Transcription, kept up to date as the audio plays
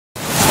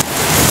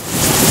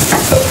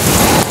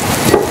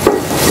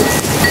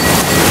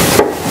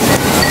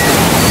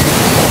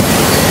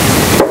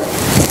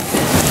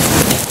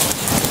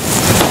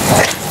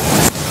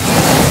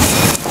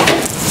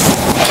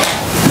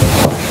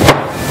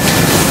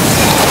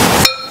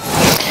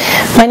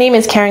My name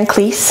is Karen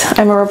Kleiss.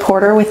 I'm a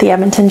reporter with the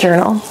Edmonton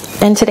Journal,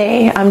 and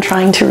today I'm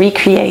trying to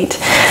recreate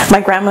my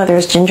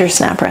grandmother's ginger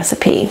snap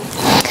recipe.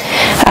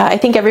 I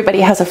think everybody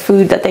has a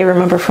food that they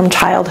remember from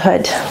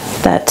childhood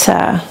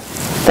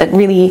that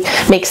really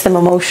makes them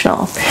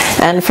emotional,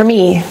 and for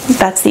me,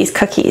 that's these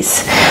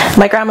cookies.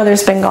 My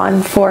grandmother's been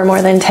gone for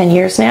more than 10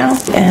 years now,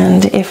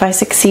 and if I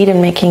succeed in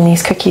making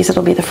these cookies,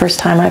 it'll be the first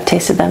time I've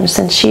tasted them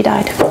since she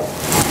died.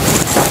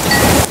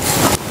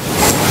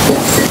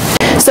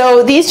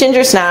 So these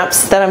ginger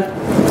snaps that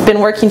I've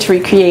been working to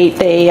recreate,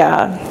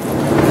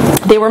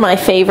 they were my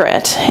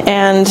favorite,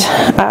 and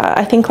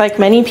I think like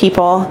many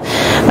people,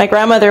 my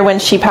grandmother, when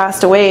she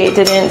passed away,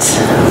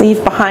 didn't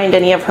leave behind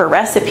any of her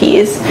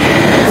recipes,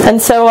 and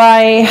so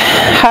I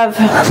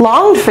have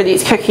longed for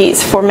these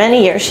cookies for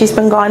many years. She's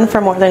been gone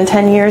for more than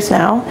 10 years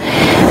now,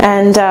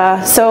 and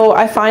so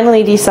I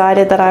finally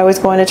decided that I was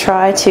going to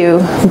try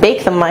to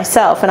bake them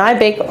myself, and I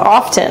bake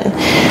often,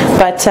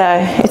 but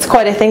it's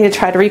quite a thing to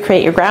try to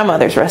recreate your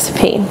grandmother's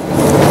recipe.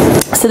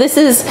 So this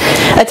is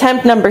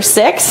attempt number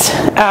 6.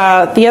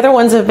 The other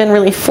ones have been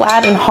really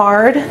flat and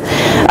hard.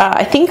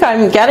 I think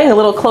I'm getting a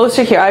little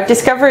closer here. I've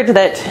discovered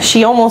that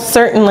she almost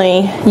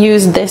certainly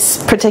used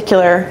this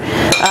particular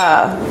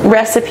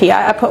recipe.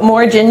 I put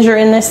more ginger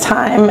in this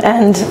time,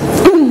 and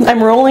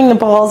I'm rolling the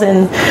balls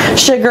in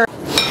sugar.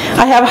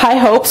 I have high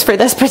hopes for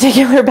this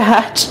particular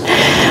batch,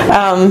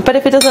 but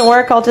if it doesn't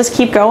work, I'll just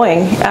keep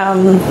going.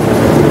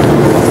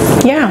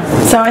 Yeah,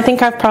 so I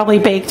think I've probably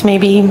baked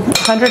maybe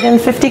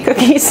 150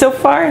 cookies so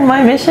far in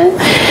my mission.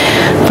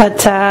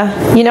 But,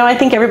 you know, I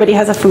think everybody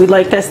has a food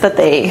like this that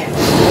they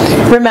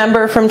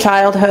remember from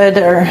childhood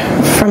or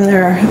from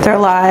their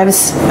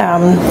lives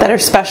that are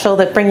special,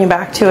 that bring you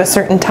back to a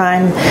certain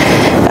time.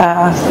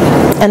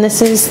 And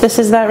this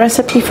is that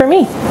recipe for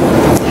me.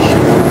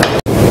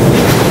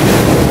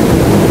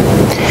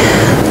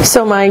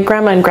 So my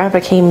grandma and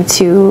grandpa came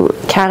to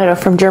Canada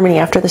from Germany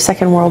after the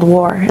Second World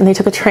War, and they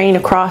took a train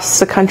across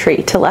the country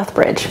to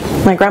Lethbridge.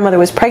 My grandmother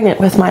was pregnant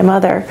with my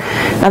mother,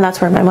 and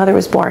that's where my mother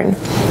was born.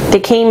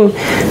 They came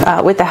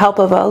with the help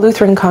of a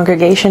Lutheran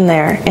congregation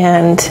there,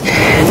 and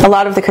a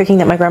lot of the cooking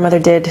that my grandmother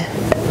did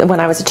when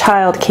I was a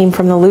child came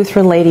from the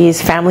Lutheran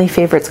Ladies' Family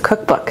Favorites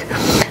cookbook.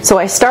 So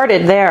I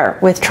started there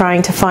with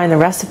trying to find the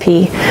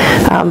recipe.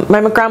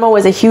 My grandma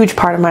was a huge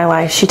part of my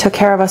life. She took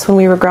care of us when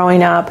we were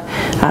growing up.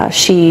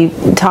 She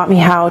taught me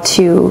how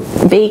to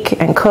bake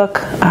and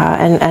cook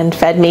and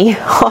fed me,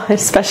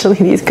 especially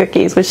these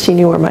cookies, which she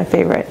knew were my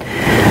favorite.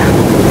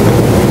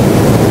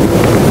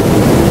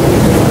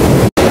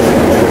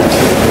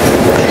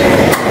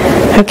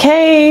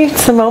 Okay,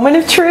 it's the moment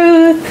of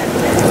truth.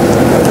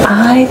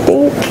 I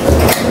think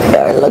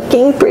they're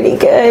looking pretty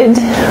good.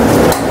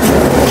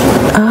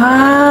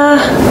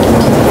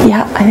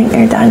 Yeah, I think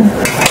they're done.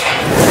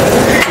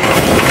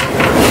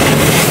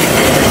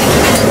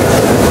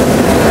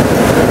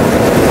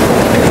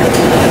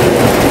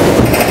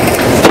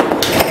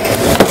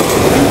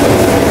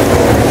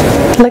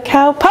 Look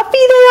how puffy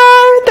they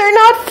are. They're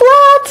not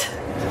flat.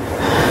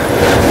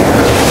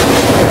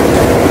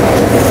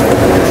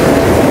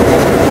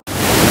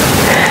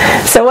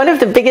 So one of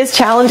the biggest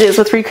challenges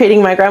with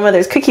recreating my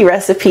grandmother's cookie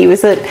recipe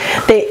was that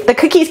the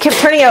cookies kept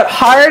turning out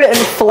hard and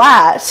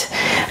flat.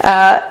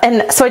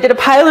 And so I did a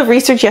pile of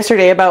research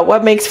yesterday about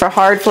what makes for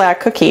hard, flat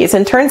cookies,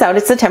 and turns out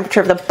it's the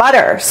temperature of the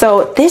butter.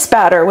 So this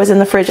batter was in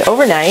the fridge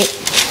overnight,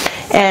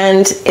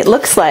 and it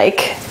looks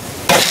like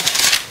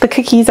the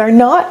cookies are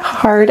not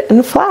hard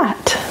and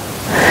flat.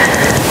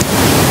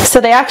 So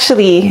they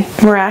actually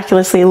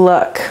miraculously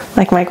look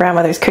like my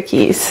grandmother's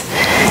cookies,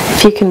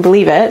 if you can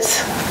believe it.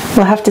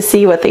 We'll have to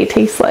see what they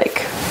taste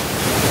like.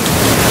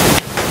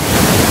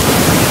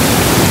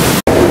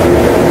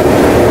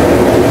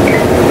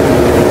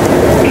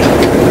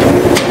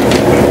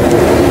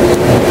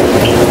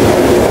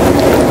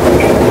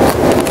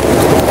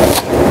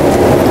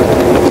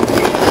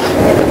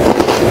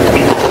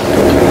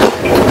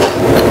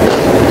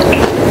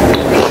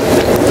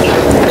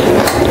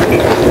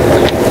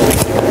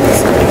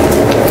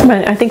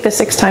 I think the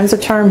 6 times a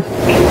charm.